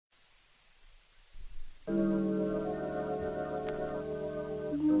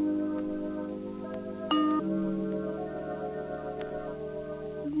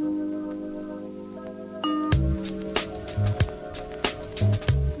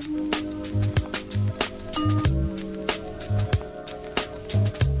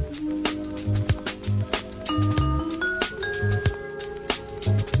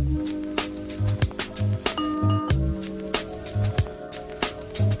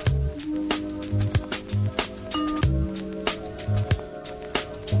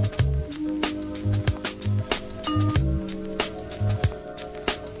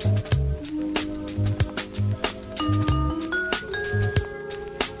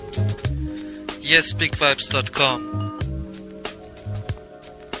yesbigvibes.com.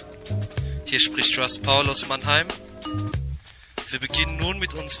 Hier spricht Russ Paul aus Mannheim. Wir beginnen nun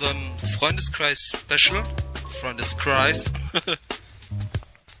mit unserem Freundeskreis-Special. Freundeskreis.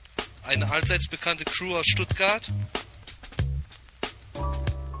 Eine allseits bekannte Crew aus Stuttgart.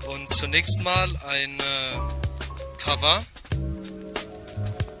 Und zunächst mal ein Cover.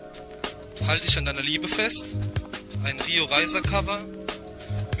 Halt dich an deiner Liebe fest. Ein Rio Reiser Cover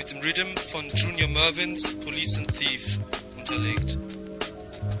mit dem Rhythm von Junior Mervins Police and Thief unterlegt.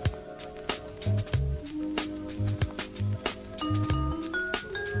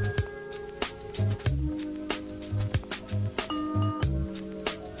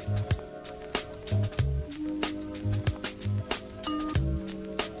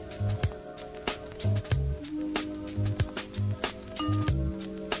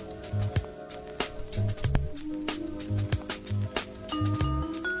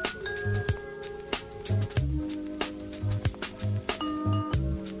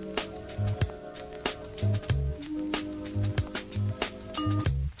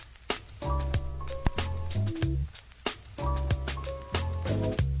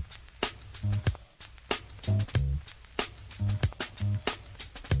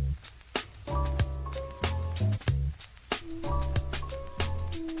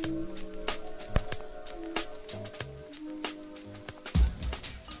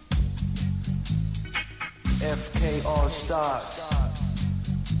 FK All Stars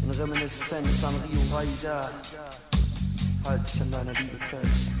in Reminiszenz an Rio Reiser. Halt dich an deiner Liebe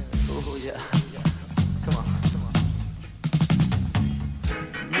fest. Oh yeah. Come on.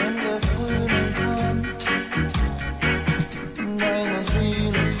 Wenn der Frühling kommt, deine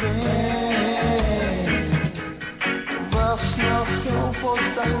Seele brennt, du wachst nachts auf aus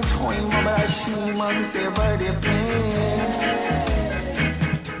deinen Träumen, aber da ist niemand, der bei dir pennt.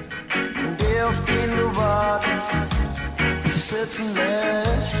 Auf den du wartest, dich sitzen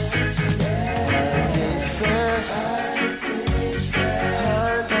lässt, halt dich fest,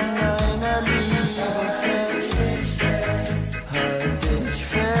 halt an deiner Liebe fest, halt dich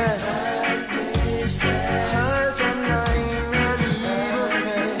fest, halt an deiner Liebe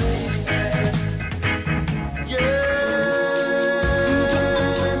fest,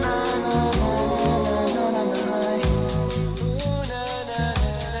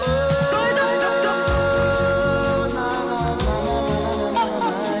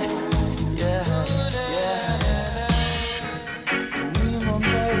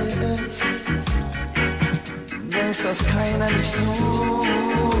 dass keiner dich sucht.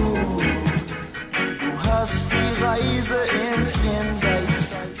 Du hast die Reise ins Jenseits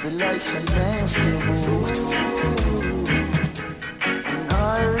vielleicht schon längst gebucht. Und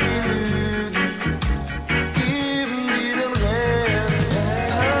all die Lügen geben dir den Rest.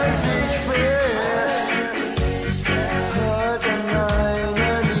 Halt dich fest, halt an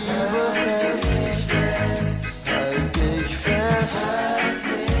deiner Liebe fest. Halt dich fest,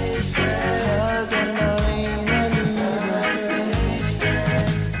 halt an deiner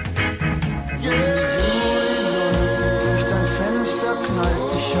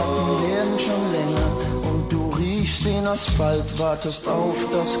Asphalt, wartest auf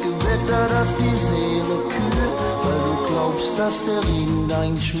das Gewitter, das die Seele kühlt, weil du glaubst, dass der Regen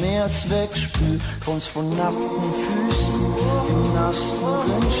deinen Schmerz wegspült. Kommst von nackten Füßen im nassen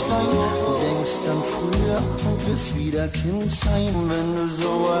Rindstein, du denkst an früher und wirst wieder Kind sein. Wenn du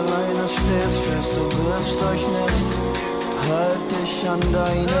so alleine stehst, fest, du wirst durchnässt, halt dich an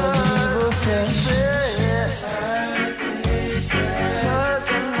deiner Liebe fest. Halt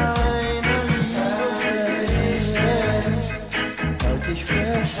an deiner Liebe fest. Halt dich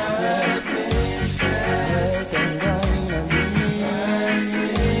fest, halt mich fest, halt an deiner Liebe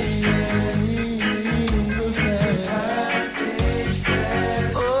fest, halt dich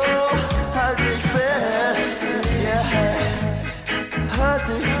fest, oh, halt dich fest, yeah, halt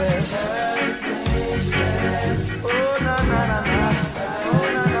dich fest, oh, na, na, na, na, oh,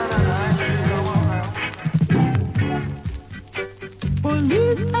 na, na, na, na,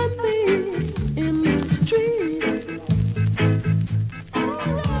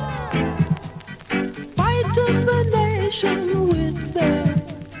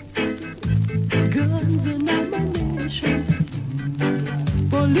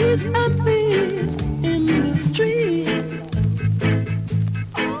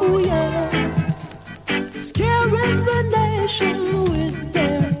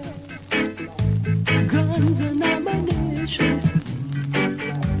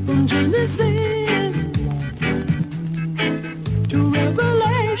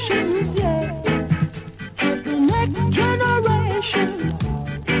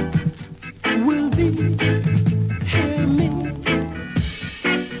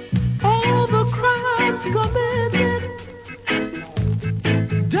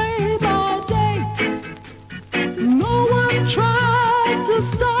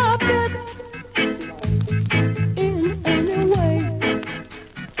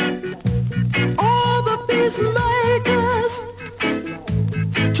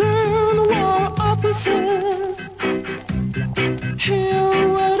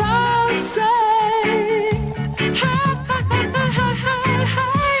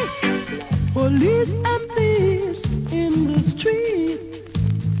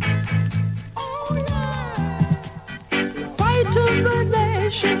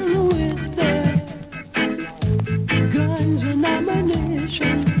 nation with their guns and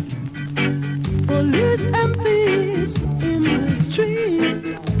ammunition. Police and thieves in the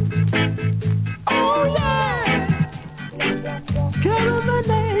street. Oh yeah, killing the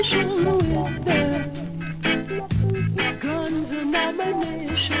nation with their guns and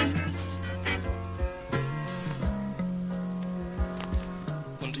ammunition.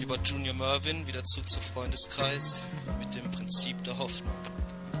 Und über Junior Murvin wieder zurück zu Freundeskreis mit dem Prinzip der Hoffnung.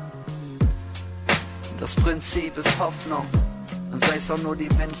 Das Prinzip ist Hoffnung, und sei es auch nur die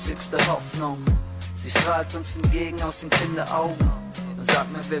winzigste Hoffnung. Sie strahlt uns entgegen aus den Kinderaugen und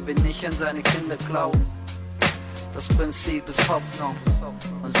sagt mir, wer will nicht an seine Kinder glauben. Das Prinzip ist Hoffnung,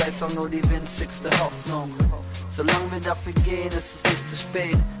 und sei es auch nur die winzigste Hoffnung. Solange wir dafür gehen, ist es nicht zu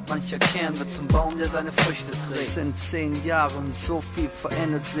spät. Mancher Kern wird zum Baum, der seine Früchte trägt. Es sind 10 Jahre und so viel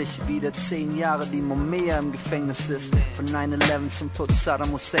verändert sich. Wieder 10 Jahre, die Mumia im Gefängnis ist. Von 9/11 zum Tod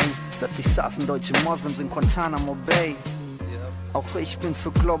Saddam Husseins. Plötzlich saßen deutsche Moslems in Guantanamo Bay. Auch ich bin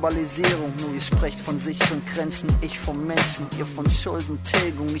für Globalisierung, nur ihr sprecht von sicheren Grenzen, ich von Menschen, ihr von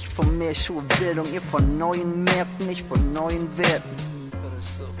Schuldentilgung, ich von mehr Schulbildung, ihr von neuen Märkten, ich von neuen Werten.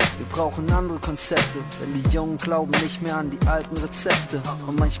 Wir brauchen andere Konzepte, denn die Jungen glauben nicht mehr an die alten Rezepte.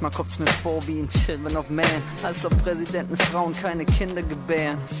 Und manchmal kommt's mir vor wie in Children of Man, als ob Präsidentenfrauen keine Kinder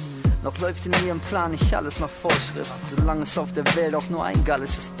gebären. Noch läuft in ihrem Plan nicht alles nach Vorschrift, solange es auf der Welt auch nur ein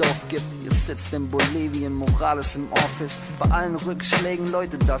gallisches Dorf gibt. Ihr sitzt in Bolivien, Morales im Office. Bei allen Rückschlägen,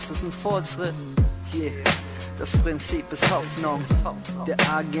 Leute, das ist ein Fortschritt. Yeah, das Prinzip ist Hoffnung. Der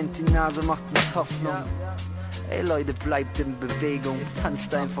Argentinase macht uns Hoffnung. Ey Leute, bleibt in Bewegung,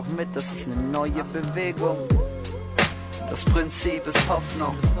 tanzt einfach mit, das ist eine neue Bewegung. Das Prinzip ist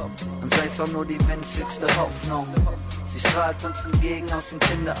Hoffnung, und sei es auch nur die winzigste Hoffnung. Sie strahlt uns entgegen aus den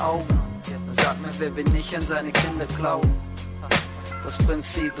Kinderaugen und sagt mir, wer will nicht an seine Kinder glauben. Das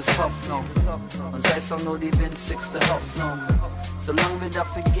Prinzip ist Hoffnung, und sei es auch nur die winzigste Hoffnung. Solange wir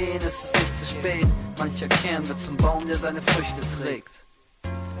dafür gehen, ist es nicht zu spät. Mancher Kern wird zum Baum, der seine Früchte trägt.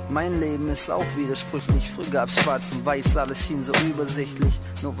 Mein Leben ist auch widersprüchlich. Früher gab's schwarz und weiß, alles schien so übersichtlich.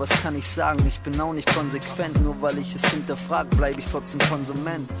 Nur was kann ich sagen, ich bin auch nicht konsequent. Nur weil ich es hinterfrag, bleib ich trotzdem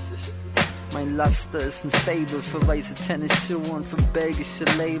Konsument. Mein Laster ist ein Fable für weiße Tennisschuhe und für belgische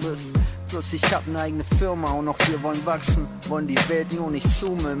Labels. Plus ich hab ne eigene Firma und auch wir wollen wachsen. Wollen die Welt nur nicht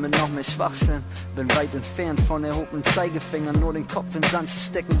zumüllen mit noch mehr Schwachsinn. Bin weit entfernt von erhobenen Zeigefinger. Nur den Kopf in den Sand zu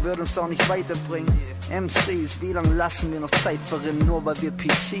stecken, würde uns auch nicht weiterbringen. MCs, wie lange lassen wir noch Zeit verrinnen? Nur weil wir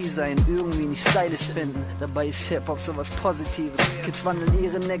PC sein, irgendwie nicht stylisch finden. Dabei ist Hip-Hop sowas Positives. Kids wandeln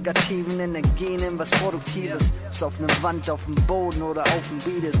ihre negativen Energien in was Produktives. Ob's auf ne Wand, auf dem Boden oder auf dem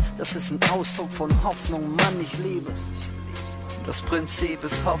Beat ist. Das ist ein Ausdruck von Hoffnung, Mann, ich liebe es. Das Prinzip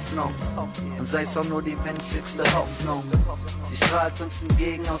ist Hoffnung, und sei es auch nur die winzigste Hoffnung. Sie strahlt uns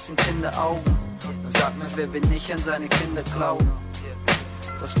entgegen aus den Kinderaugen und sagt mir, wer will nicht an seine Kinder glauben.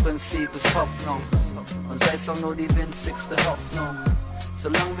 Das Prinzip ist Hoffnung, und sei es auch nur die winzigste Hoffnung.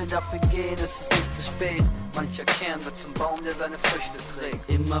 Solange wir dafür gehen, ist es nicht zu spät. Mancher Kern wird zum Baum, der seine Früchte trägt.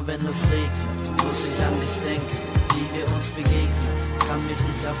 Immer wenn es regnet, muss ich an dich denken. Wie wir uns begegnen, kann mich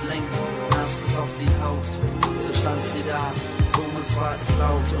nicht ablenken. Nass bis auf die Haut, so stand sie da. Um uns war es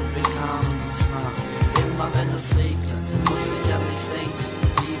laut und wir kamen uns nach. Immer wenn es regnet, muss ich an dich denken.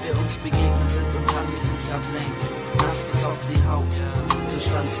 Wie wir uns begegnet sind und kann mich nicht ablenken. Nass bis auf die Haut, so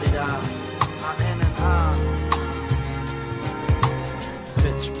stand sie da. HNNA.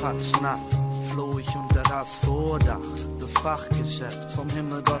 Pitch, patsch, nass, floh ich unter das Vordach des Fachgeschäfts. Vom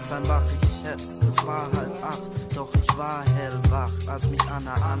Himmel goss ein Bach, ich schätz, es war 7:30, doch ich war hellwach, als mich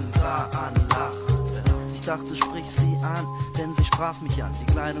Anna ansah, anlachte. Ich dachte, sprich sie an, denn sie sprach mich an. Die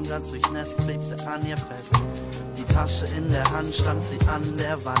Kleidung ganz durchnässt, klebte an ihr fest. Die Tasche in der Hand stand sie an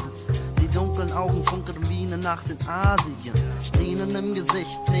der Wand. Die dunklen Augen funkelten wie eine Nacht in Asien. Strähnen im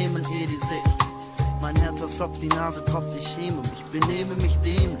Gesicht nehmen ihr die Sicht. Mein Herz, das klopft, die Nase tropft, ich schäme mich, benehme mich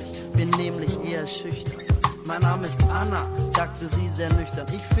dämlich, bin nämlich eher schüchtern. Mein Name ist Anna, sagte sie sehr nüchtern.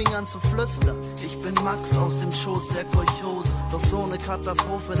 Ich fing an zu flüstern, ich bin Max aus dem Schoß der Kolchose. Doch so eine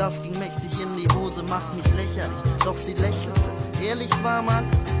Katastrophe, das ging mächtig in die Hose, macht mich lächerlich, doch sie lächelte. Ehrlich war man,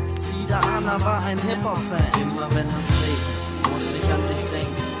 sie da Anna war ein Hip-Hop-Fan. Immer wenn es regnet, muss ich an dich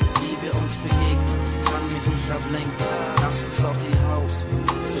denken, wie wir uns begegnen, kann mich nicht ablenken. Nass bis auf die Haut,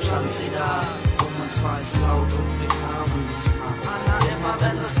 so stand sie da. Es war es laut und wir kamen nicht nach. Immer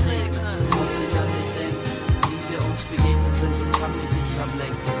wenn es regnet, muss ich an dich denken. Wie wir uns begegnet sind und kann mich nicht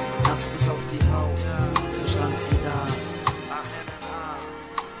ablenken. Nass bis auf die Haut, so stand sie da.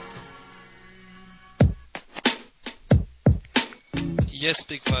 Yes,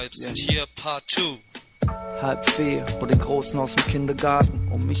 Big Vibes, und hier Part 2. 3:30 vor den Großen aus dem Kindergarten.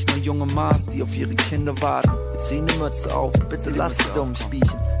 Um mich nur junge Maß, die auf ihre Kinder warten. Wir ziehen die Mütze auf, bitte lass sie dumm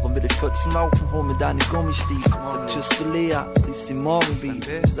spiechen. Wollen wir die Pfützen laufen, hol mir deine Gummistiefel. Sag tschüss zu Lea, siehst sie morgen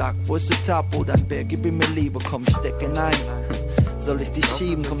wieder. Sag, wo ist der Tapo, dein Bär, gib ihm mir Liebe, komm, steck ihn ein. Soll ich dich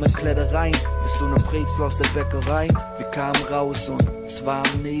schieben, komm mit Kletter rein. Bist du ne Brezel aus der Bäckerei? Wir kamen raus und es war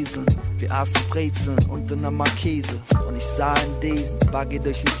am Nieseln. Wir aßen Brezeln unter ner Markise. Und ich sah in diesen Buggy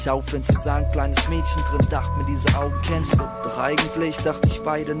durch den Schaufenster, sah ein kleines Mädchen drin, dachte mir, diese Augen kennst du. Doch eigentlich dachte ich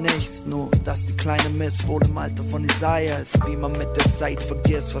weiter nichts, nur dass die kleine Miss wohl im Alter von Isaiah ist. Wie man mit der Zeit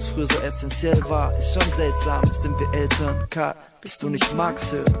vergisst, was früher so essentiell war, ist schon seltsam, sind wir Eltern. Kat, bist du nicht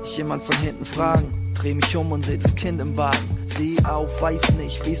Max, hör ich jemand von hinten fragen. Dreh mich um und seh das Kind im Wagen. Sieh auf, weiß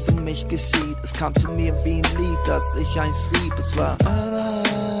nicht, wie's um mich geschieht. Es kam zu mir wie ein Lied, das ich eins rieb. Es war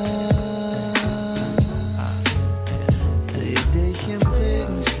seh dich im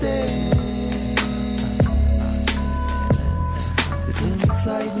Regen stehen. Wir drehen die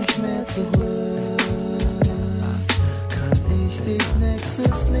Zeit nicht mehr zurück. Kann ich dich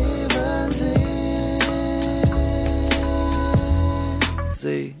nächstes Leben sehen?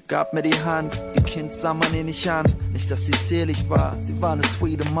 Sie gab mir die Hand, ihr Kind sah man ihr nicht an. Nicht, dass sie zierlich war, sie war eine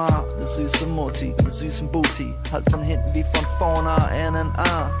sweete Ma, eine süße Mutti, eine süßen Booty. Halt von hinten wie von vorne,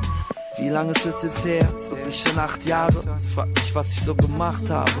 NNA. Wie lange ist es jetzt her? Wirklich schon 8 Jahre. Sie fragt mich, was ich so gemacht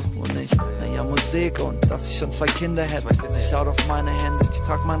habe. Und ich, naja, Musik und dass ich schon 2 Kinder hätte. Sie schaut auf meine Hände, ich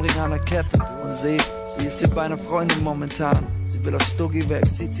trag meinen Ring an der Kette. Und sie ist hier bei einer Freundin momentan. Sie will aus Stuggi weg,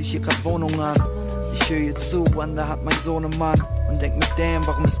 zieht sich hier grad Wohnung an. Ich höre ihr zu, Wanda hat mein Sohn im Mann. Und denk mir, damn,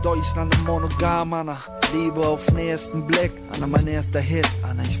 warum ist Deutschland ein monogam, Anna? Liebe auf den ersten Blick, Anna, mein erster Hit.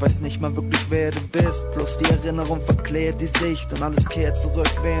 Anna, ich weiß nicht mal wirklich, wer du bist. Bloß die Erinnerung verklärt die Sicht. Und alles kehrt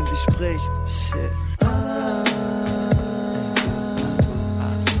zurück, während sie spricht. Shit. Anna,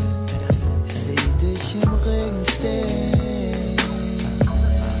 ich seh dich im Regen stehen.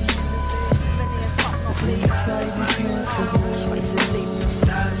 Die Zeit nicht mehr zurück. Ich weiß, ihr lebt es.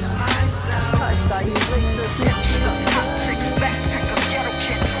 Da ihr bringt es Hipsters, Toxics, Backpacker, Ghetto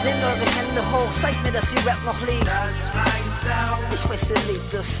Kids. Nehmt eure Hände hoch, zeigt mir, dass ihr Rap noch liebt. Ich weiß, ihr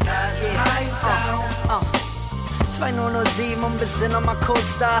liebt es. Yeah. 2007 und wir sind noch mal kurz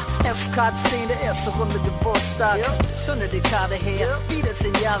da. FK 10, der erste Runde Geburtstag. Schon eine Dekade her, wieder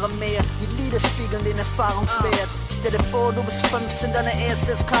 10 Jahre mehr. Die Lieder spiegeln den Erfahrungswert. Stell dir vor, du bist 15, deine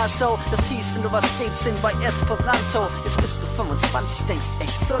erste FK-Show. Das hieß, du warst 17 bei Esperanto. Jetzt bist du 25, denkst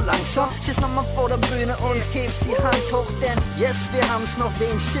echt so lang schon. Stehst nochmal vor der Bühne und hebst die Hand hoch. Denn yes, wir haben's noch,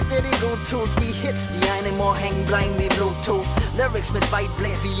 den Shit, der dir gut tut. Die Hits, die einem Ohr hängen bleiben wie Bluetooth. Lyrics mit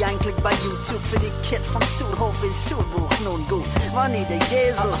Weitblick wie ein Klick bei YouTube. Für die Kids vom Schulhof ins Schulbuch, nun gut. War nie der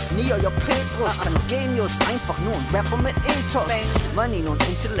Jesus, nie euer Petrus. Kein Genius, einfach nur ein Rapper mit Ethos. War nie nur ein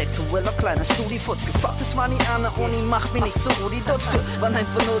intellektueller kleiner Studifutz. Gefragt, es war nie Anna und die macht mich nicht so Rudi Dutzke. Waren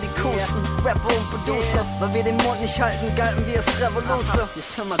einfach nur die coolsten Rapper und Producer. Weil wir den Mund nicht halten, galten wir als Revoluzer.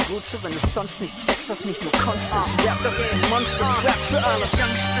 Jetzt hör mal gut zu, wenn du sonst nicht checkst, das nicht nur Kunst ist. Rap, das ist ein Monster, Rap für alle.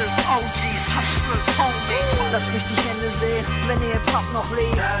 Youngsters, OGs, Hustlers, Homies. Lass mich die Hände sehen, wenn ihr Hip-Hop noch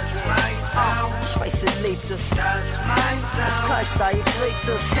lebt. Ich weiß, ihr lebt es. FK ist da, ihr kriegt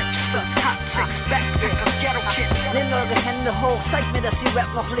es. Hipsters, Toxics, Backpacker, Ghetto Kids. Nehmt eure Hände hoch, zeigt mir, dass ihr Rap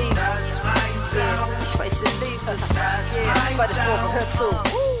noch lebt. Ich weiß, ihr lebt es. Zweite Strophe, hört zu.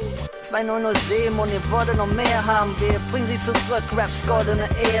 2007 und ihr wollt noch mehr haben. Wir bringen sie zurück, Raps goldene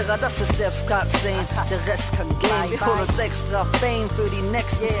Ära. Das ist FK10, der Rest kann gehen. Wir holen uns extra Fame für die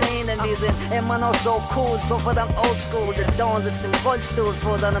nächsten 10. Denn wir sind immer noch so cool, so verdammt oldschool. Der Dawn sitzt im Rollstuhl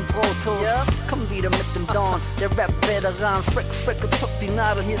vor seinem Brottoast. Komm wieder mit dem Dawn, der Rap-Veteran. Frick und zuck die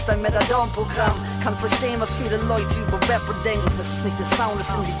Nadel, hier ist dein Methadon-Programm. Kann verstehen, was viele Leute über Rapper denken. Das ist nicht der Sound, das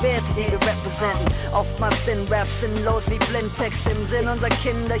sind die Werte, die wir representen. Oftmals sind Raps sinnlos wie Blindtext. Im Sinn unserer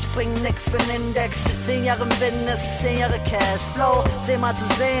Kinder, ich bring nix für den Index. 10 Jahre im Business, 10 Jahre Cashflow. 10 Mal zu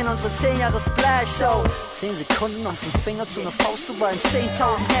sehen, unsere 10 Jahre Splash-Show. 10 Sekunden und 5 Finger zu einer Faust zu bei 10.000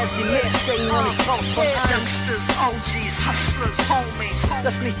 Herz, die mitsingen und ich brauch's von Youngsters, OGs, Hustlers, Homies.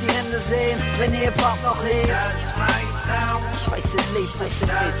 Lass mich die Hände sehen, wenn ihr Hip-Hop noch lebt. Ich weiß, ihr lebt, ich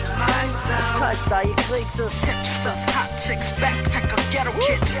lebt. FK ist da, ihr kriegt es. Hipsters, Toxics, Backpacker, Ghetto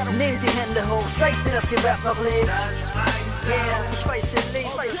Kids. Nehmt die Hände hoch, zeigt mir, dass ihr Rap noch lebt. Ich weiß, ihr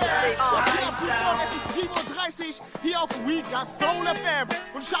lebt, ich lebt. 37 hier auf We Got Soul FM.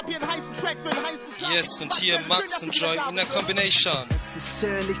 Und ich hab hier einen heißen Track für einen heißen Yes, und hier Max und Joy in der Combination. Es ist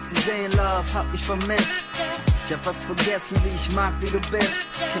schön, dich zu sehen, Love, hab dich vermisst. Ich hab was vergessen, wie ich mag, wie du bist.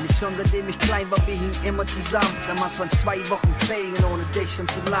 Kenn dich schon seitdem ich klein war, wir hingen immer zusammen. Damals waren 2 Wochen Ferien ohne dich schon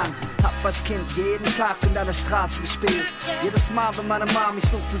zu lang. Hab als Kind jeden Tag in deiner Straße gespielt. Jedes Mal, wenn meine Mom mich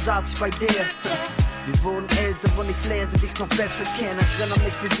suchte, saß ich bei dir. Wir wurden älter und ich lernte dich noch besser kennen. Erinnere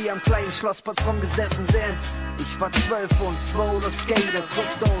mich, wie wir am kleinen Schlossplatz rumgesessen sind. Ich war 12 und Rollerskater,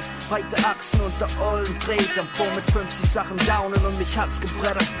 Druckdos, breite Achsen und der ollen Treter. Vor mit 50 Sachen downen und mich hat's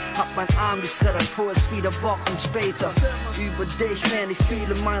gebrettert. Hab mein Arm geschreddert, fuhr es wieder Wochen später. Über dich lerne ich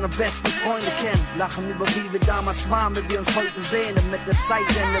viele meiner besten Freunde kennen. Lachen über wie wir damals waren, wie wir uns heute sehen. Und mit der Zeit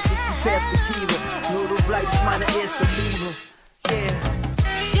ändert sich die Perspektive. Nur du bleibst meine erste Liebe. Yeah.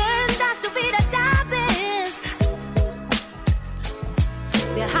 Schön, dass du wieder da bist.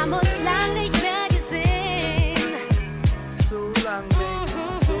 Wir haben uns lang nicht mehr gesehen. So lang, baby,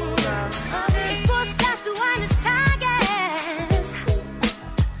 so lang. Ich wusste, dass du eines Tages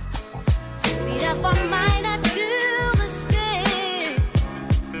wieder vor meiner Türe stehst.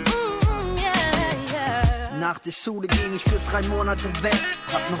 Yeah, yeah. Nach der Schule ging ich für 3 Monate weg.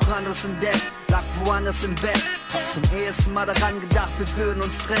 Hab noch anderes entdeckt, lag woanders im Bett. Hab zum ersten Mal daran gedacht, wir würden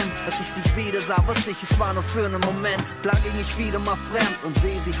uns trennen. Als ich dich wieder sah, wusste ich, es war nur für einen Moment. Klar ging ich wieder mal fremd und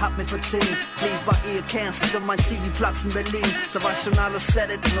sie hat mir verzeihen. Lieb bei ihr cancelt und mein CV Platz in Berlin. So war schon alles set,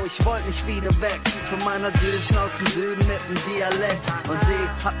 nur ich wollte nicht wieder weg. Von meiner Südischen aus dem Süden mit dem Dialekt. Und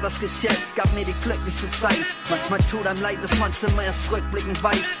sie hat das geschätzt, gab mir die glücklichste Zeit. Manchmal tut einem leid, dass man Zimmer erst rückblickend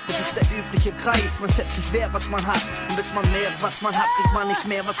weiß. Das ist der übliche Kreis, man schätzt nicht wert, was man hat. Und bis man mehr, was man hat, kriegt man nicht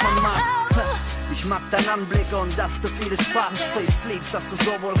mehr, was man mag. Ich mag deinen Anblick und dass du viele Sprachen sprichst. Liebst, dass du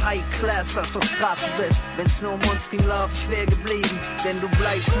sowohl High Class als auch Straße bist. Wenn's nur um uns ging, Love, ich wär geblieben. Denn du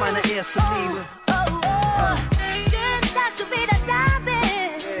bleibst meine erste Liebe. Schön, dass du wieder da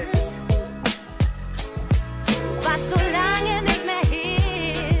bist. Du warst so lange nicht mehr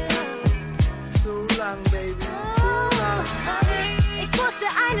hier. So lang, baby, so lang. Ich wusste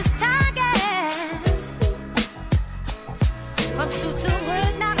eines Tages kommst du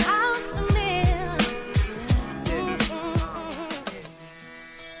zurück nach Haus zu mir.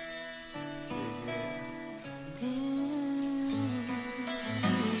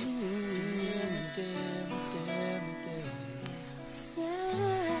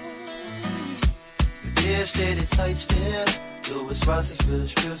 Mit dir steht die Zeit still. Du bist, was ich will,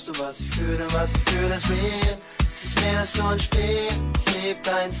 spürst du, was ich fühle, was ich fühle, ist real. Es ist mehr als nur ein Spiel. Ich lieb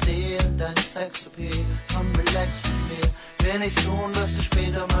deinen Stil, dein Sexappeal. Komm, relax mit mir. Will nichts tun, was du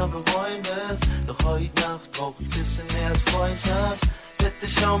später mal bereuen wirst. Doch heute Nacht brauch ich bisschen mehr als Freundschaft. Bitte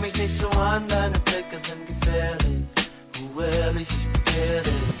schau mich nicht so an, deine Blicke sind gefährlich. Ehrlich, ich bekehr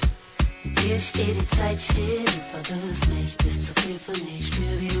dich. Mit dir steht die Zeit still, du verwirrst mich. Bist zu viel für mich,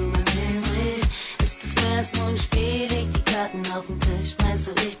 spür wie du mein Leben brichst. Ist es mehr als nur ein Spiel, leg die Karten auf den Tisch. Meinst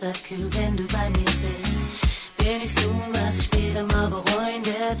du, ich bleib kühl, wenn du bei mir bist? Will nichts tun, was ich später mal bereuen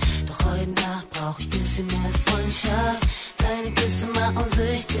werd. Doch heute Nacht brauch ich bisschen mehr als Freundschaft. Deine Küsse machen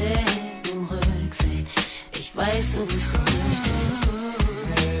süchtig, nimm Rücksicht. Ich weiß, du bist flüchtig.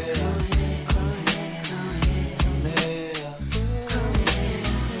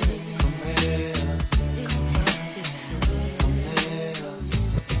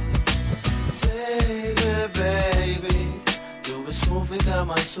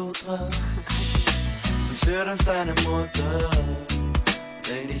 Sutra, sonst hört uns deine Mutter.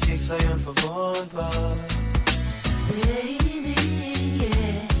 Denk nicht, ich sei unverwundbar. Baby,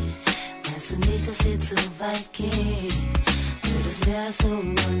 yeah. Meinst du nicht, dass wir zu weit gehen? Wird es mehr als nur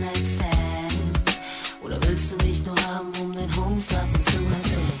ein One-Night-Stand? Oder willst du mich nur haben, um den Homestuffen zu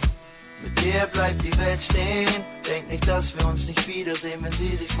erzählen? Mit dir bleibt die Welt stehen. Denk nicht, dass wir uns nicht wiedersehen, wenn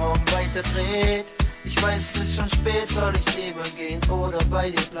sie sich morgen weiter dreht. Ich weiß, es ist schon spät, soll ich lieber gehen oder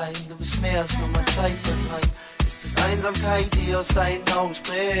bei dir bleiben? Du bist mehr als nur mein Zeitvertreib. Ist es Einsamkeit, die aus deinen Augen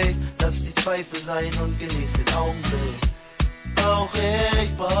spricht? Lass die Zweifel sein und genieß den Augenblick. Auch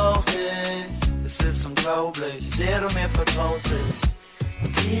ich brauch dich, es ist unglaublich, sehr du mir vertraut bist.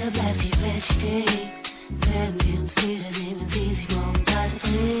 Mit dir bleibt die Welt stehen. Werden wir uns wiedersehen, wenn sie sich morgen weiter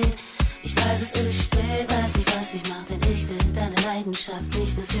dreht? Ich weiß, es ist spät, weiß nicht, was ich mach, denn ich bin deine Leidenschaft,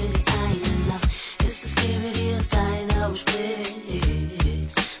 nicht nur für die eine Nacht. Ist es Liebe, die aus deinen Augen spricht?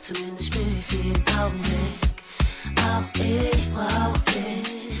 Zumindest spür ich sie im Augenblick. Auch ich brauch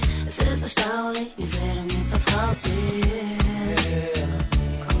dich. Es ist erstaunlich, wie sehr du mir vertraut bist.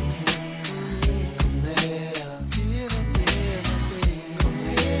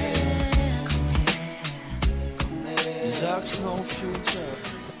 Du sagst no future,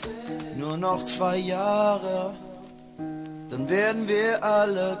 nur noch 2 Jahre. Dann werden wir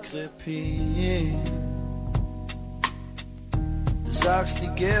alle krepieren. Du sagst, die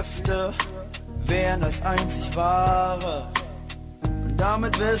Gifte wären das einzig Wahre. Und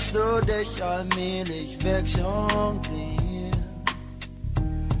damit wirst du dich allmählich wegjonglieren.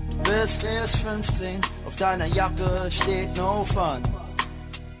 Du bist erst 15, auf deiner Jacke steht no fun.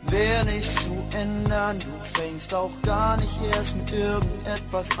 wär nicht zu ändern. Du fängst auch gar nicht erst mit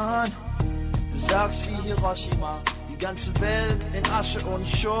irgendetwas an. Du sagst wie Hiroshima, die ganze Welt in Asche und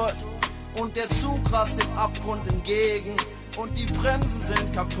Schutt. Und der Zug rast dem Abgrund entgegen und die Bremsen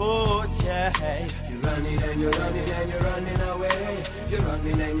sind kaputt, yeah. You're running and you're running and you're running away. You're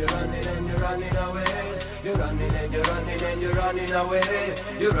running and you're running and you're running away. You're running and you're running and you're running away.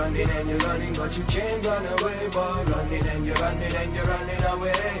 You're running and you're running, but you can't run away, boy. Running and you're running and you're running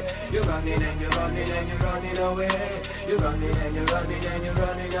away. You're running and you're running and you're running away. You're running and you're running and you're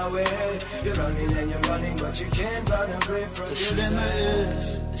running away. You're running and you're running, but you can't run away from yourself. Das Schlimme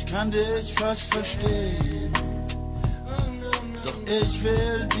ist, ich kann dich fast verstehen. Doch ich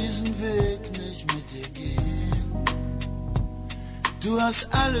will diesen Weg nicht mit dir gehen. Du hast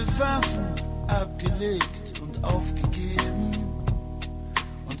alle Waffen abgelegt und aufgegeben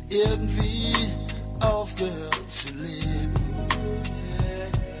und irgendwie aufgehört zu leben.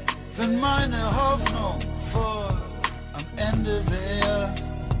 Wenn meine Hoffnung voll am Ende wäre,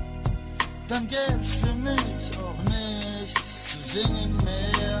 dann gäb's für mich auch nichts zu singen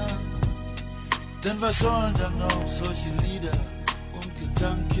mehr. Denn was sollen dann noch solche Lieder und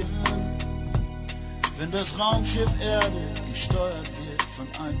Gedanken, wenn das Raumschiff Erde gesteuert wird von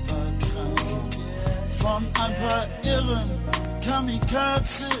ein paar Kranken, von ein paar irren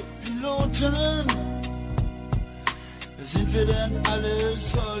Kamikaze-Piloten? Sind wir denn alle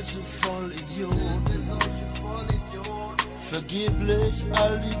solche Vollidioten? Vergeblich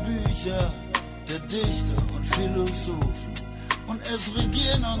all die Bücher der Dichter und Philosophen, und es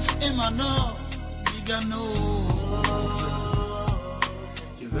regieren uns immer noch die Ganoven.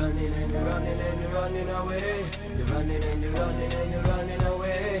 You're running and you're running and you're running away. You're running and you're running and you're running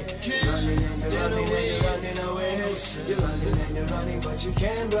away. You're running and you're running and you're running away. You're running and you're running, but you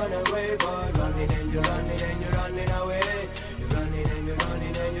can't run away, boy. Running and you're running and you're running away. You're running and you're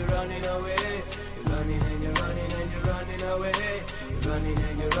running and you're running away. You're running and you're running and you're running away. You're running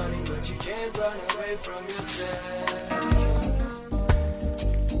and you're running, but you can't run away from yourself.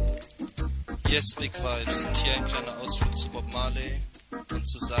 Yes, Big Vibes, und hier ein kleiner Ausflug zu Bob Marley und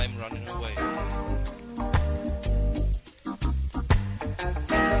zu seinem Running Away.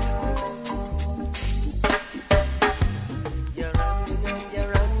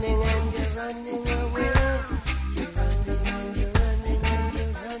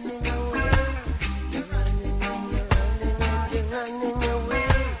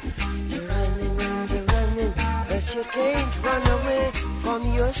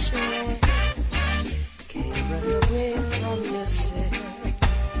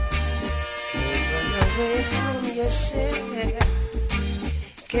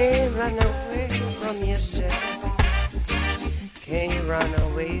 Can't run away from yourself. Can't run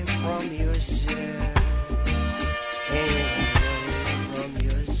away from yourself. Can't run away from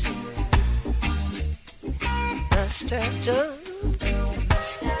yourself. Must have done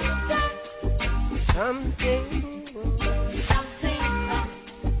something wrong.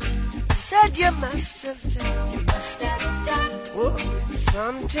 Said you must have done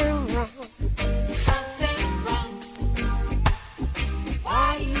something wrong.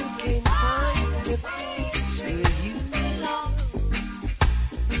 Why you can't find the place where you belong?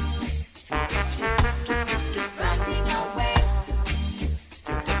 Running away.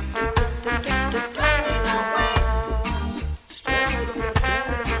 Running away.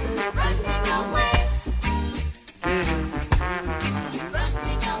 Running away.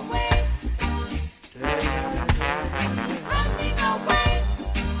 Running away. Running away.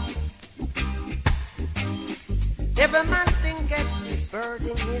 Every man thinketh his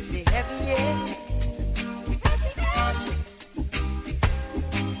burden is the heaviest.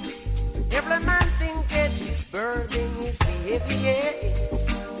 Every man thinketh his burden is the heaviest.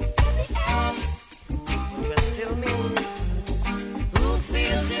 But still me, who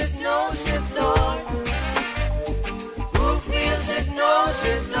feels it knows it, Lord. Who feels it knows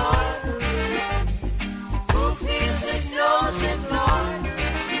it, Lord. Who feels it knows it, Lord.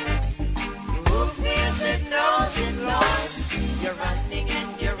 Who feels it knows it, Lord. You're running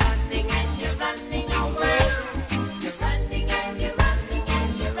and you're running and you're running away. You're running and you're running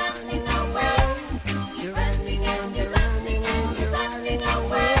and you're running away. You're running and you're running and you're running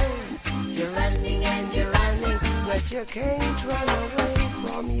away. You're running and you're running, but you can't run away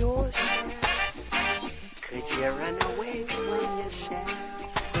from yourself. Could you run away from yourself?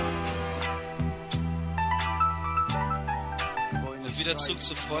 Und wieder zurück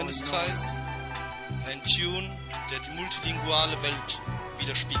zu Freundeskreis. Ein Tune, der die multilinguale Welt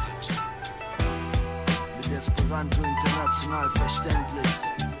widerspiegelt. Mit Esperanto international verständlich.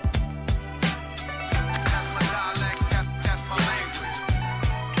 That's my dialect, that's my language.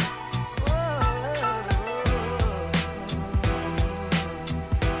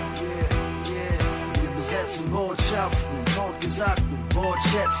 sagten,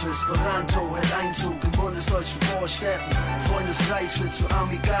 Wortschätzen, Esperanto hält Einzug in bundesdeutschen Vorstädten. Freundeskreis wird zu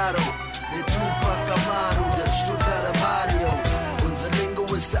Amigaro, der Tupac Amaru, der Stuttgarter Barrios. Unser Lingo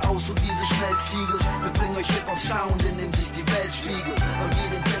ist der Ausdruck dieses Schmelztiegels. Wir bringen euch Hip-Hop-Sound, in dem sich die Welt spiegelt. Und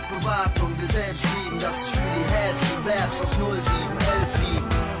jeden Blick bewahrt und wir selbst lieben. Das ist für die Herzen, Verbs aus 0711 lieben.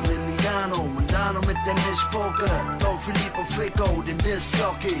 Liliano, Mondano mit dem Mischpoker. Don Filippo Fico, dem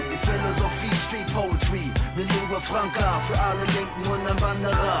Disc-Jockey. Die Philosophie, Street Poetry. Ne Lingua Franca für alle Linken und ein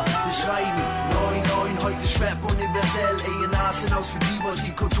Wanderer. Wir schreiben 9-9, heute ist Rap universell. A&A sind aus für D-Boys,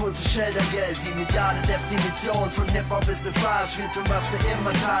 die Kultur zu Geld. Die mediale Definition von Hip-Hop ist ne Farce. Wir tun, was wir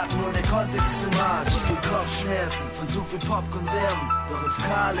immer taten, nur der Kontext ist im Arsch. Ich krieg Kopfschmerzen von zu viel Popkonserven. Doch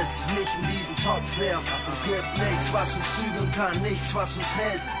FK lässt sich nicht in diesen Topf werfen. Es gibt nichts, was uns zügeln kann, nichts, was uns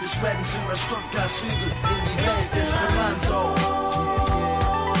hält. Wir spreaden's über Stuttgarts Hügel in die Welt des Esperanto.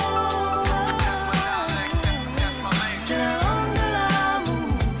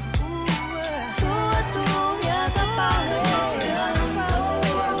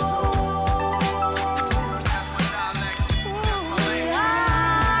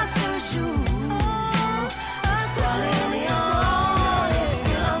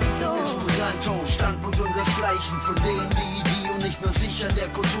 Von denen, die und nicht nur sicher der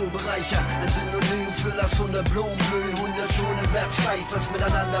Kultur bereichern. Ein Synonym für lass 100 Blumen blühen, 100 schöne Webcyphers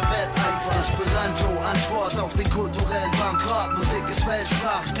miteinander wetteifern. Esperanto, Antwort auf den kulturellen Bankrott. Musik ist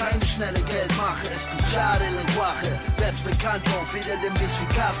Weltsprache, keine schnelle Geldmache. Escuchar el lenguaje, selbst Bekannto, wieder dem Biss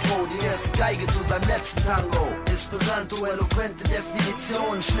wie Castro. Die erste Geige zu seinem letzten Tango. Esperanto, eloquente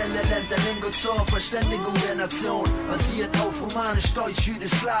Definition, schnelle Länder-Lingo zur Verständigung der Nation. Basiert auf Romanisch, Deutsch,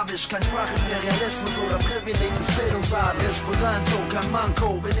 Jüdisch, Slawisch, kein Sprachimperialismus oder Privileg des Bildungsadels. Esperanto, kein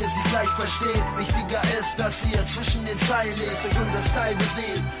Manko, wenn ihr sie gleich versteht. Wichtiger ist, dass ihr zwischen den Zeilen lest, euch unser Style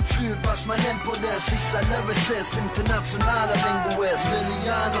beseelt. Fühlt, was mein Input ist, ich sein Lyricist, internationaler Linguist.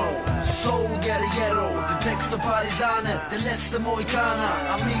 Liliano, Soul Guerrillero, der Texte Parisane, der letzte Mohikaner.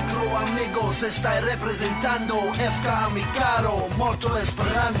 Amigo, amigos, estoy representando FK Amicaro, Motto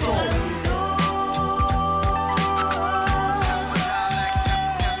Esperanto.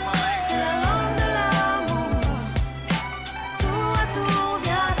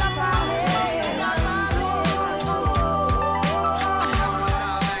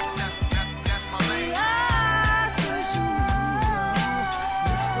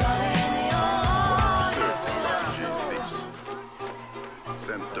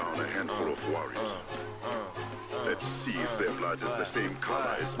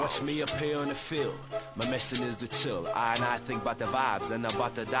 Watch me appear on the field. My mission is to chill. I think about the vibes and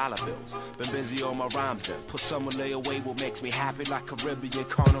about the dollar bills. Been busy on my rhymes and put some lay away what makes me happy like Caribbean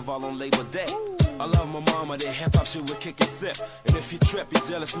Carnival on Labor Day. I love my mama, the hip-hop shit we kick it thick. And if you trip, you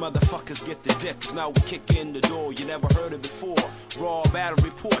jealous motherfuckers get the dick. Cause now we kick in the door, you never heard it before. Raw battle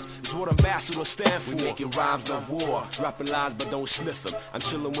reports is what ambassadors stand for. We making rhymes, not war. Dropping lines, but don't sniff them. I'm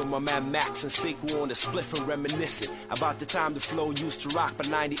chilling with my man Max and Sequel on the spliff and reminiscing about the time the flow used to rock. But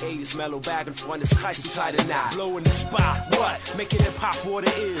 98 is mellow bag and front is Christ too tight and not. Blowing the spot, what? Making it pop what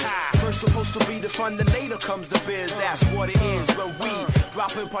it is. First supposed to be the fun, then later comes the biz. That's what it is when we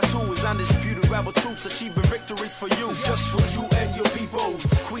dropping part 2 is undisputed rebel troops achieving victories for you. It's just for you and your peoples.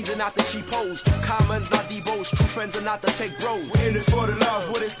 Queens are not the cheapos. Commons not Debos. True friends are not the fake bros. We're in it for the love.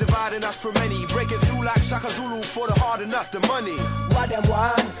 What is dividing us from many? Breaking through like Shaka Zulu for the hard enough, the money. What them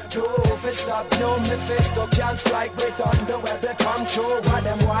want do? Fist up, no Mephisto can't strike with on the web they come true. What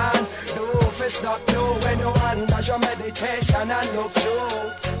them want do? Fist up, no when you want does your meditation and look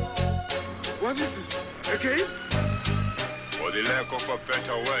through. What is this? Okay? For the lack of a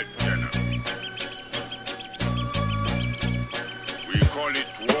better word, Jenna. We call it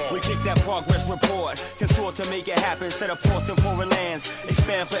war. We kick that progress report. Consort to make it happen. Set up forts in foreign lands.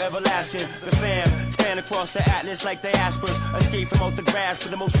 Expand for everlasting. The fam span across the atlas like diasporas. Escape from out the grasp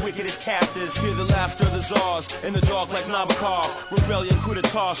of the most wickedest captors. Hear the laughter of the czars. In the dark like Nabokov. Rebellion, coup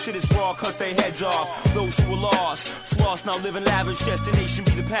d'etat. Shit is raw. Cut their heads off. Those who were lost. Floss now living lavish. Destination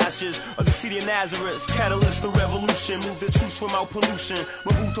be the pastures of the city of Nazareth. Catalyst the revolution. Move the truth from out pollution.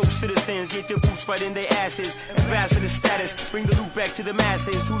 Mabuto citizens. Get their boots right in their asses. Ambassador status. Bring the loot back to the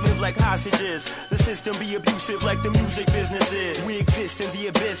masses who live like hostages. The system be abusive like the music business is. We exist in the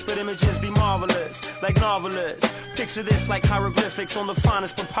abyss, but images be marvelous, like novelists. Picture this like hieroglyphics on the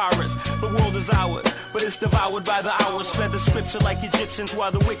finest papyrus. The world is ours, but it's devoured by the hours. Spread the scripture like Egyptians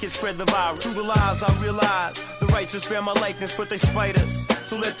while the wicked spread the virus. Through the lies I realize the righteous bear my likeness, but they spite us.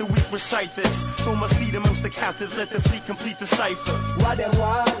 So let the weak recite this. So my seed amongst the captives, let the fleet complete the ciphers. What them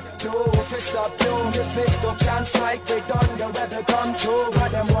want do? Fist up, no Mephisto can't strike with on the web they come true.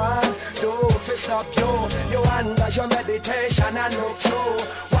 What them want do? Fist stop you. You under your meditation and look through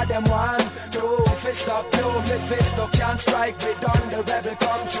what them want do. Fi stop you, me fist up can't strike me down. The rebel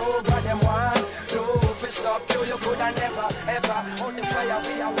come true. What them want do. Fi stop you, you coulda never ever hold the fire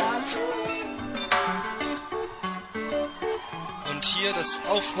we are want to. Und hier das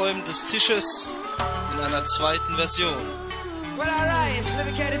Aufräumen des Tisches in einer zweiten Version. Well, alright, so let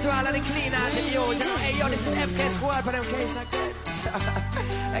me get it to all of the clean out in the old. Hey, yo, this is FK Squad for them case like that.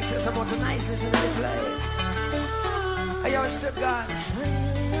 Excess amount of niceness in the place. Hey, yo, step God.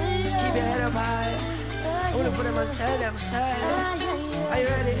 Just keep your head up high. I wanna put them and tell them, say. Are you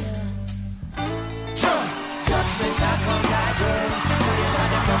ready? Judgment, I come like rain. So you tell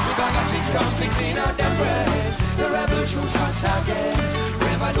them, don't you bag of tricks, don't be clean out them brain. The rebel troops once again.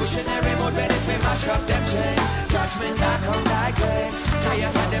 Revolutionary mode ready to mash up them chain. Judgment I come like rain.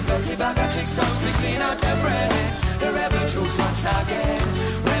 Tired of them dirty bag of tricks, come to clean out them brain. The rebel troops once again.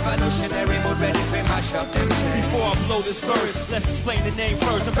 Revolutionary mode ready to mash up them chain. Before I blow this verse, let's explain the name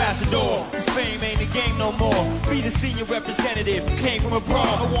first. Ambassador, this fame ain't a game no more. Be the senior representative, came from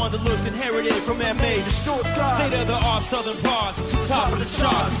abroad. A wanderlust inherited from MA, the short guy. State of the art, southern parts, top of the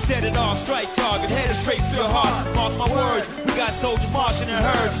charts. We set it off, strike target, headed straight for your heart. Mark my words, we got soldiers marching in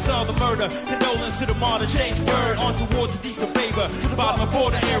herds. You saw the murder, condolence to the martyr James Byrd. On towards Addis Ababa, to the bottom of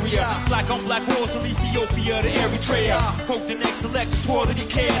border area. Black on black wars from Ethiopia to Eritrea. Coke the next selector swore that he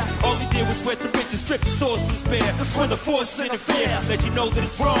cared. All he did was wet the bitches, strip the source from despair. That's when the force interfere. Let you know that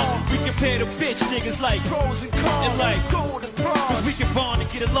it's wrong. We compare the bitch niggas like pros and cons and like gold and bronze. Cause we can bond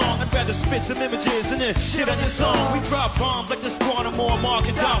and get along. I'd rather spit some images and then shit on your song. We drop bombs like this Guantanamo, Mark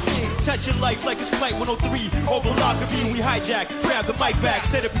Gaddafi. Touch your life like it's Flight 103 over Lockerbie. We hijack, grab the mic back,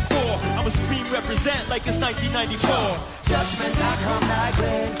 said it before. I'ma scream represent like it's 1994. Judgment I come like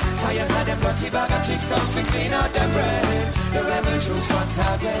rain. Tired of them dirty bag of chicks, come to clean out them brain. The rebel troops once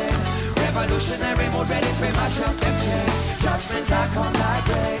again. Revolutionary mode ready to mash up them chain. Judgment I come like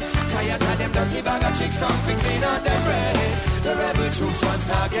rain. Tired of them dirty bag of chicks, come to clean out them brain. The rebel troops once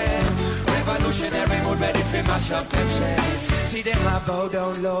again. Revolutionary mode ready to mash up them chain. See them a bow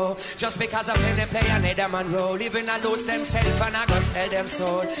down low. Just because of them they play another man role. Even I lose themself and I go sell them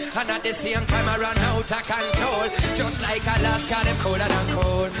soul. And at the same time I run out of control. Just like Alaska, them colder than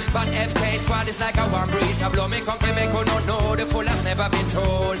cold. But FK Squad is like a warm breeze. To blow me comfy, make you not know. The full has never been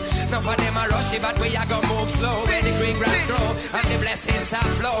told. None of them are rushy, but we are gonna move slow. Where the green grass grow and the blessings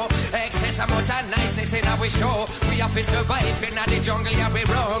are flow. Excess amount of niceness in our show. We have to survive in the jungle, yeah we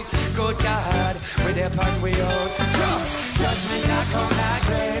roam. Good God, we there on we own. Judgment I come like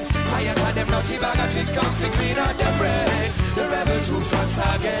rain. Tired of them naughty bag of chicks, come to clean out them brain. The rebel troops once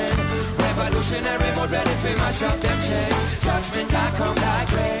again. Revolutionary mode ready to mash up them chain. Judgment I come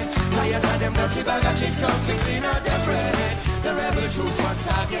like rain. Tired of them naughty bag of chicks, come to clean out them brain. The rebel troops once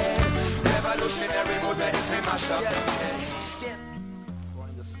again. Revolutionary mode ready to mash up them chain.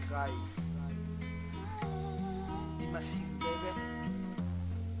 Freundeskreis. Die massiven Baby.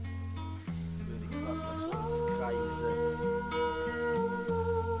 Für die Freundeskreises.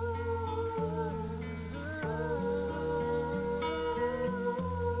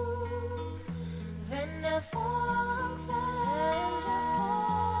 Wenn der Vorhang fällt,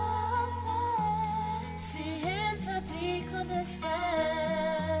 sieh hinter die Kulisse.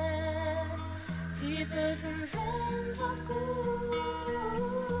 Die Bösen sind auf gut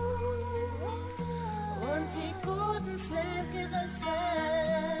und die Guten sind gerissen.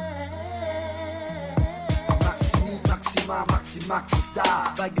 Maximax ist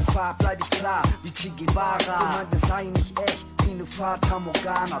da. Bei Gefahr bleib ich klar, wie Che Guevara. Und mein Design nicht echt, wie eine Fata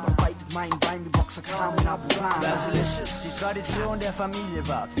Morgana. Doch weitet mein Bein wie Boxer Carmen Aburana. Brasilicious, die Tradition der Familie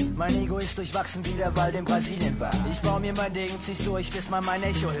wahrt. Mein Ego ist durchwachsen wie der Wald in Brasilien war. Ich baue mir mein Ding, zieh's durch, bis man mein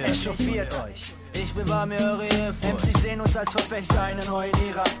Echo hört. Echauffiert euch. Ich bewahr mir eure Ehe vor. MCs sehen uns als Verfechter einer neuen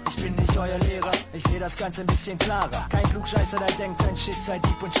Ära. Ich bin nicht euer Lehrer, ich seh das Ganze ein bisschen klarer. Kein Klugscheißer, der denkt, sein Shit sei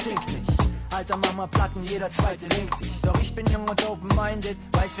deep und stinkt nicht. Alter Mama Platten, jeder zweite linkt dich. Doch ich bin jung und open-minded,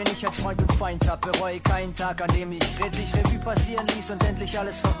 weiß, wen ich als Freund und Feind hab. Bereue keinen Tag, an dem ich redlich Revue passieren ließ und endlich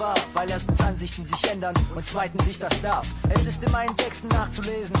alles verwarf. Weil erstens Ansichten sich ändern und zweitens ich das darf. Es ist in meinen Texten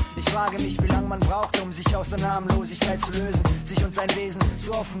nachzulesen. Ich frage mich, wie lange man braucht, um sich aus der Namenlosigkeit zu lösen. Sich und sein Wesen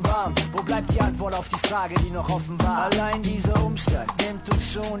zu offenbaren. Wo bleibt die Antwort auf die Frage, die noch offen war? Allein dieser Umstand nimmt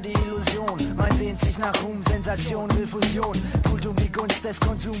uns schon die Illusion. Man sehnt sich nach Ruhm, Sensation, will Fusion. Kultur die Gunst des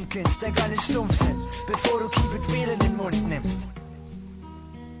Konsumkinds, denk an den Stumpfsinn, bevor du Keep It Real in den Mund nimmst.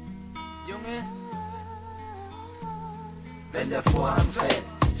 Junge, wenn der Vorhang fällt,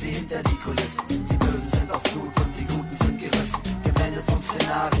 sieh hinter die Kulissen. Die Bösen sind auf Flut und die Guten sind gerissen. Geblendet vom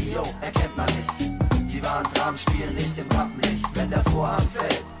Szenario, erkennt man nicht. Die wahren Dramen spielen nicht im Rampenlicht. Wenn der Vorhang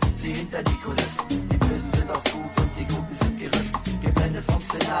fällt, sieh hinter die Kulissen. Die Bösen sind auch gut und die Guten sind gerissen. Geblendet vom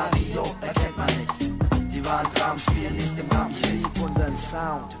Szenario, erkennt man nicht. Die wahren Dramen spielen nicht im Rahmen. Ich lieb unseren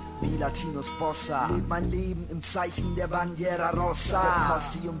Sound, wie Latinos Bossa. Leb mein Leben im Zeichen der Bandera Rosa. Der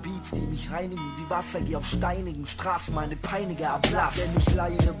Posse und Beats, die mich reinigen wie Wasser. Geh auf steinigen Straßen, meine Peiniger ablass. Denn ich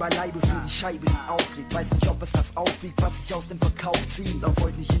leide beileibe für die Scheibe, die auflegt. Weiß nicht, ob es das aufwiegt, was ich aus dem Verkauf ziehe. Lauf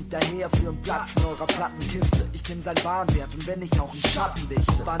euch nicht hinterher für einen Platz in eurer Plattenkiste. Ich kenn sein Warenwert und wenn ich auch einen Schatten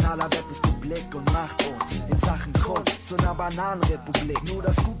dichte. Banaler Rap ist Publik und macht uns in Sachen Kunst zu einer Bananenrepublik. Nur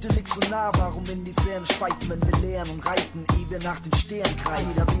das Gute liegt so nah, warum in die Ferne schweifen, wenn wir lehren und reiten, ehe wir nach den Sternen kreisen.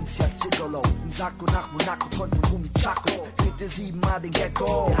 Jeder Vincias Gigolo, im Sakko nach Monaco, Freund von Rumi Chaco. Bitte 7-mal den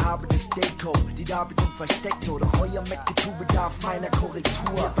Gecko, der habe des Deko, die David und versteckt nur. Doch euer Meckgetue bedarf meiner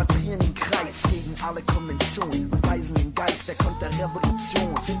Korrektur. Wir quadrieren den Kreis gegen alle Konventionen und weisen den Geist der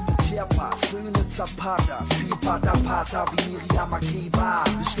Konterrevolution. Sind wie Chiapas, Söhne Zapatas, wie Pata wie Miriam Makeba.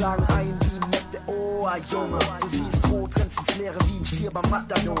 Wir schlagen ein wie Meteor, Junge. Du siehst rot, rennst ins Leere wie ein Stier beim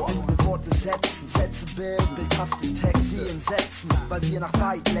Matador. Und Worte setzen, Sätze bilden, bildhafte Texte in Sätzen, weil wir nach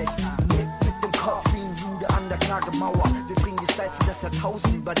weit lechzen. Mit dem Kopf wie ein Jude an der Klagemauer. Wir bringen die Styles, die das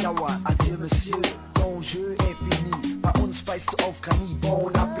Jahrtausend überdauern. Adieu, Monsieur, bonjour et fini. Bei uns beißt du auf Granit,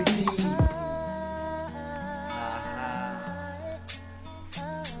 bon Appetit.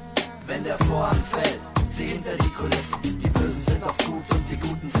 Wenn der Vorhang fällt, sieh hinter die Kulissen. Die Bösen sind auf gut und die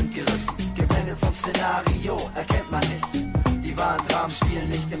Guten sind gerissen. Geblendet vom Szenario, erkennt man nicht. Die wahren Dramen spielen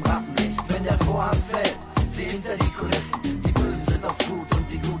nicht im Rampenlicht. Wenn der Vorhang fällt, sieh hinter die Kulissen. Die Bösen sind auf gut und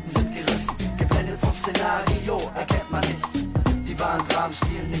die Guten sind gerissen. Geblendet vom Szenario, erkennt man nicht. Die wahren Dramen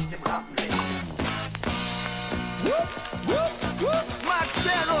spielen nicht im Rampenlicht.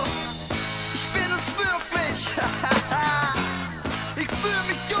 Maxero, ich bin es wirklich. Ich fühl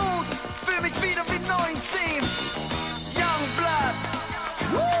mich gut, fühl mich wieder wie 19. Youngblood.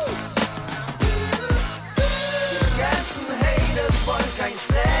 Die ganzen Haters wollen kein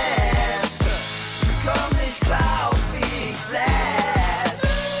Stress. Komm nicht klar auf wie ich flash.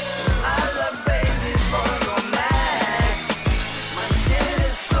 Alle Babys wollen Romance. Mein Shit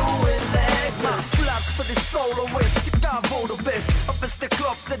ist so elektrisch. Mach Platz für die Soloist, egal wo du bist. Ob es der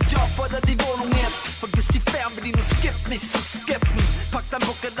Club, der Job oder die Wohnung ist. Vergiss die Fernbedienung, skip nicht zu skippen. Pack dein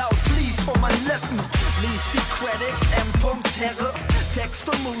Bucket aus, lies vor meinen Lippen. Lies die Credits, M.Herre. Text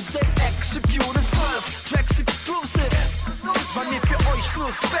und Musik, Execute 12 Tracks exclusive. Bei mir für euch nur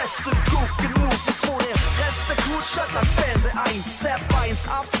das Beste, gut genug ist, wo der Rest der Crew schaut an Fernseh 1. Sepp 1,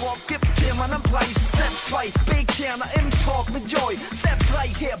 Afro, gibt dir mal einen Preis. Sepp 2, B-Kerner im Talk mit Joy. Sepp 3,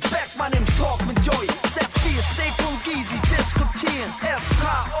 hier, Backman im Talk mit Joy. Sepp 4, Steak und Gizi diskutieren. FK,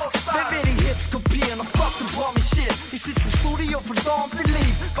 wenn wir die Hits kopieren, noch Bock und Promi-Shit. Ich sitz im Studio von Dawn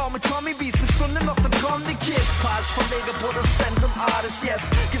Believe. Bau mit Tommy Beats, eine Stunde noch, dann kommen die Kids. Pass von Wege, Produzent und Artist, yes.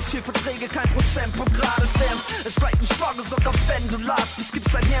 Gibt's 4 Verträge, kein Prozent vom Grades, denn es bleibt ein Struggle, sogar wenn du lachst. Es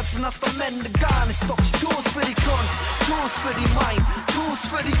gibt's dein Herz und hast am Ende gar nichts. Doch ich tu's für die Kunst, tu's für die Mind, tu's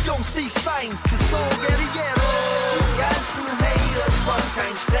für die Jungs, die ich sein. Für so guerillero. Die ganzen Haters wollen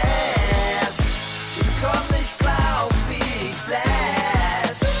kein Stress. Sie kommen nicht klar auf wie ich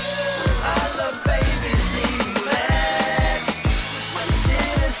flash. Alle Babys lieben Rex. Mein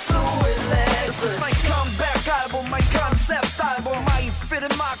Shit ist so elektrisch. Das ist mein Comeback-Album, mein Konzeptalbum, mein für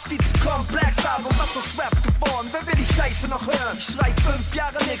den Markt viel zu komplex Album. Was aus Rap geboren, wer will die Scheiße noch hören? Ich schreib 5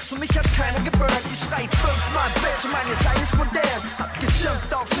 Jahre nix und mich hat keiner geburnt. Ich schreit 5-mal Bitch und meine Sein ist modern. Hat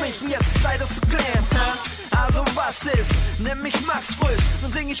geschimpft auf mich und jetzt ist Zeit, das zu klären. Also was ist? Nimm mich Max Frisch,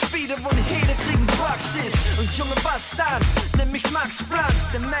 dann sing ich wieder, wo die Hede kriegen Praxis. Und Junge, was dann? Nimm mich Max Blank,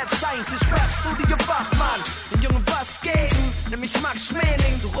 der Mad Scientist, Rap-Studio Wachmann. Und Junge, was gegen? Nimm mich Max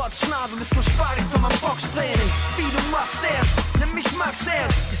Schmeling, du Rotznase, bist nur sparig für mein Boxtraining. Wie du machst erst, nimm mich Max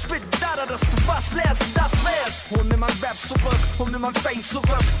erst. Ich spit Dada, dass du was lernst, das wär's. Hol mir mein Rap zurück, hol mir mein Fame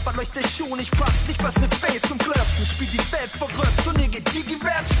zurück. Weil euch der Schuh nicht passt, nicht was mir fehlt zum Glück. Ich spiel die Welt verrückt und ihr geht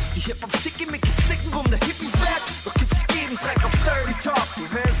Digi-Raps. Die Hip-Hop-Schicki-Micki sicken rum, der Hippies weg. Doch gibt's jeden Track auf Dirty Talk. Du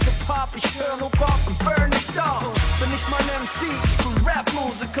hörst Hip-Hop, ich hör nur Pop und burn nicht down. Bin ich mein MC, ich bin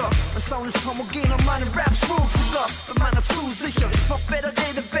Rap-Musiker. Mein Sound ist homogen und meine Raps roots sogar. Bin meiner zu sicher, ist noch besser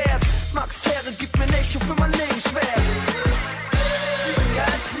Rede wert. Max Herre, gib mir ein Echo für mein Leben schwer. Die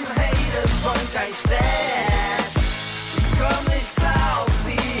ganzen Haters wollen kein Stress. Sie kommen nicht klar auf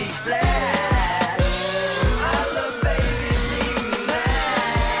wie ich flash. Alle Babys lieben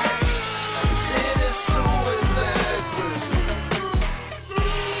Rex. Mein Shit ist so elektrisch.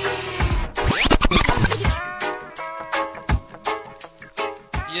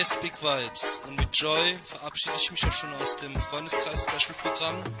 Yes, Big Vibes. Und mit Joy verabschiede ich mich auch schon aus dem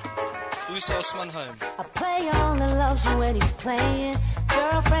Freundeskreis-Special-Programm. Grüße aus Mannheim. A player only loves you when he's playing.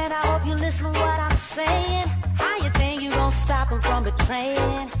 Girlfriend, I hope you listen to what I'm saying. How you think you gon' stop him from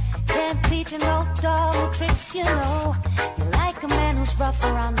betraying? Can't teach you no dog tricks, you know. You like a man who's rough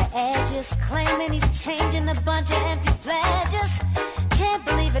around the edges, claiming he's changing a bunch of empty pledges. Can't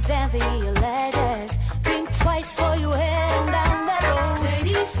believe it, damn thing your letters. Think twice before you head down that road.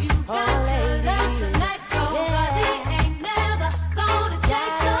 Ladies, you got to learn to let go. Cause he ain't never gonna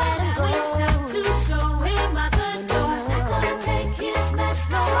take so now it's time to show him my good door. Not gonna take his mess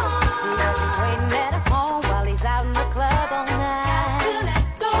no more. Waiting at home while he's out in the club all night. Got to let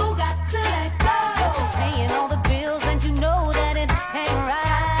go, got to let go. But you're paying all the bills and you know that it ain't right.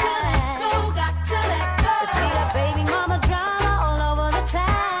 Got to let go. See that baby mama drama all over the town.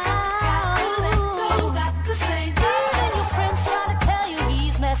 Got to let go, got to say no. Even your friends trying to tell you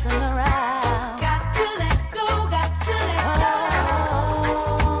he's messing around. Got to let go, got to let go.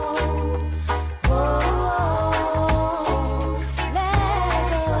 Oh, let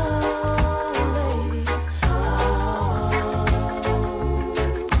go, ladies.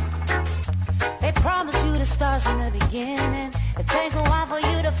 They promise you the stars in the beginning. It takes a while for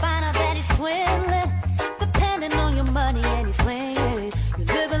you to find out that he's swindling. Depending on your money and he's swinging. You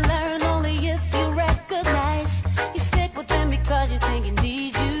live and learn only if you recognize. You stick with him because you think he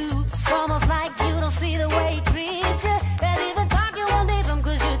needs you. It's almost like you don't see the way he treats you. That even talk you won't leave him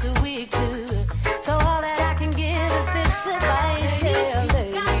cause you're too weak to. So all that I can give is this advice. Yeah,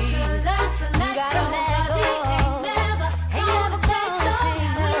 ladies. You gotta let go. Ain't never take so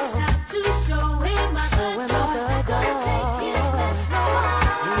now it's time to show him my good door. Not gonna take his mess no more.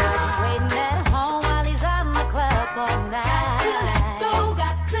 You know he's waiting at home while he's out in the club all night.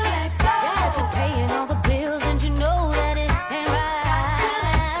 Got to let go. Yeah, you're paying all the bills and you know that it ain't right.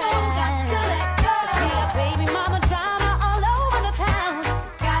 Got to let go. See a baby mama drama all over the town.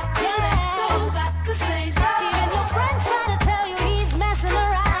 Got to let go. Got to say no. Even your friends trying to tell you he's messing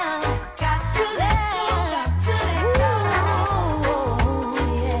around. Got to let go. Got to let go. Oh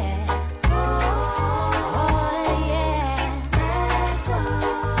yeah. Oh yeah.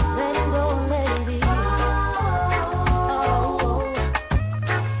 Let go, ladies.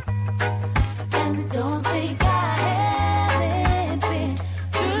 And don't think I haven't been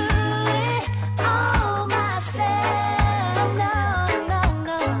through it all myself. No, no,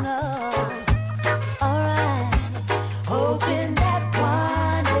 no, no. Alright. Hoping that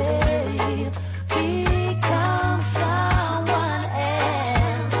one day you'll become someone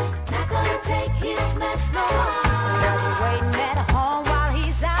else. Not gonna take his mess no more.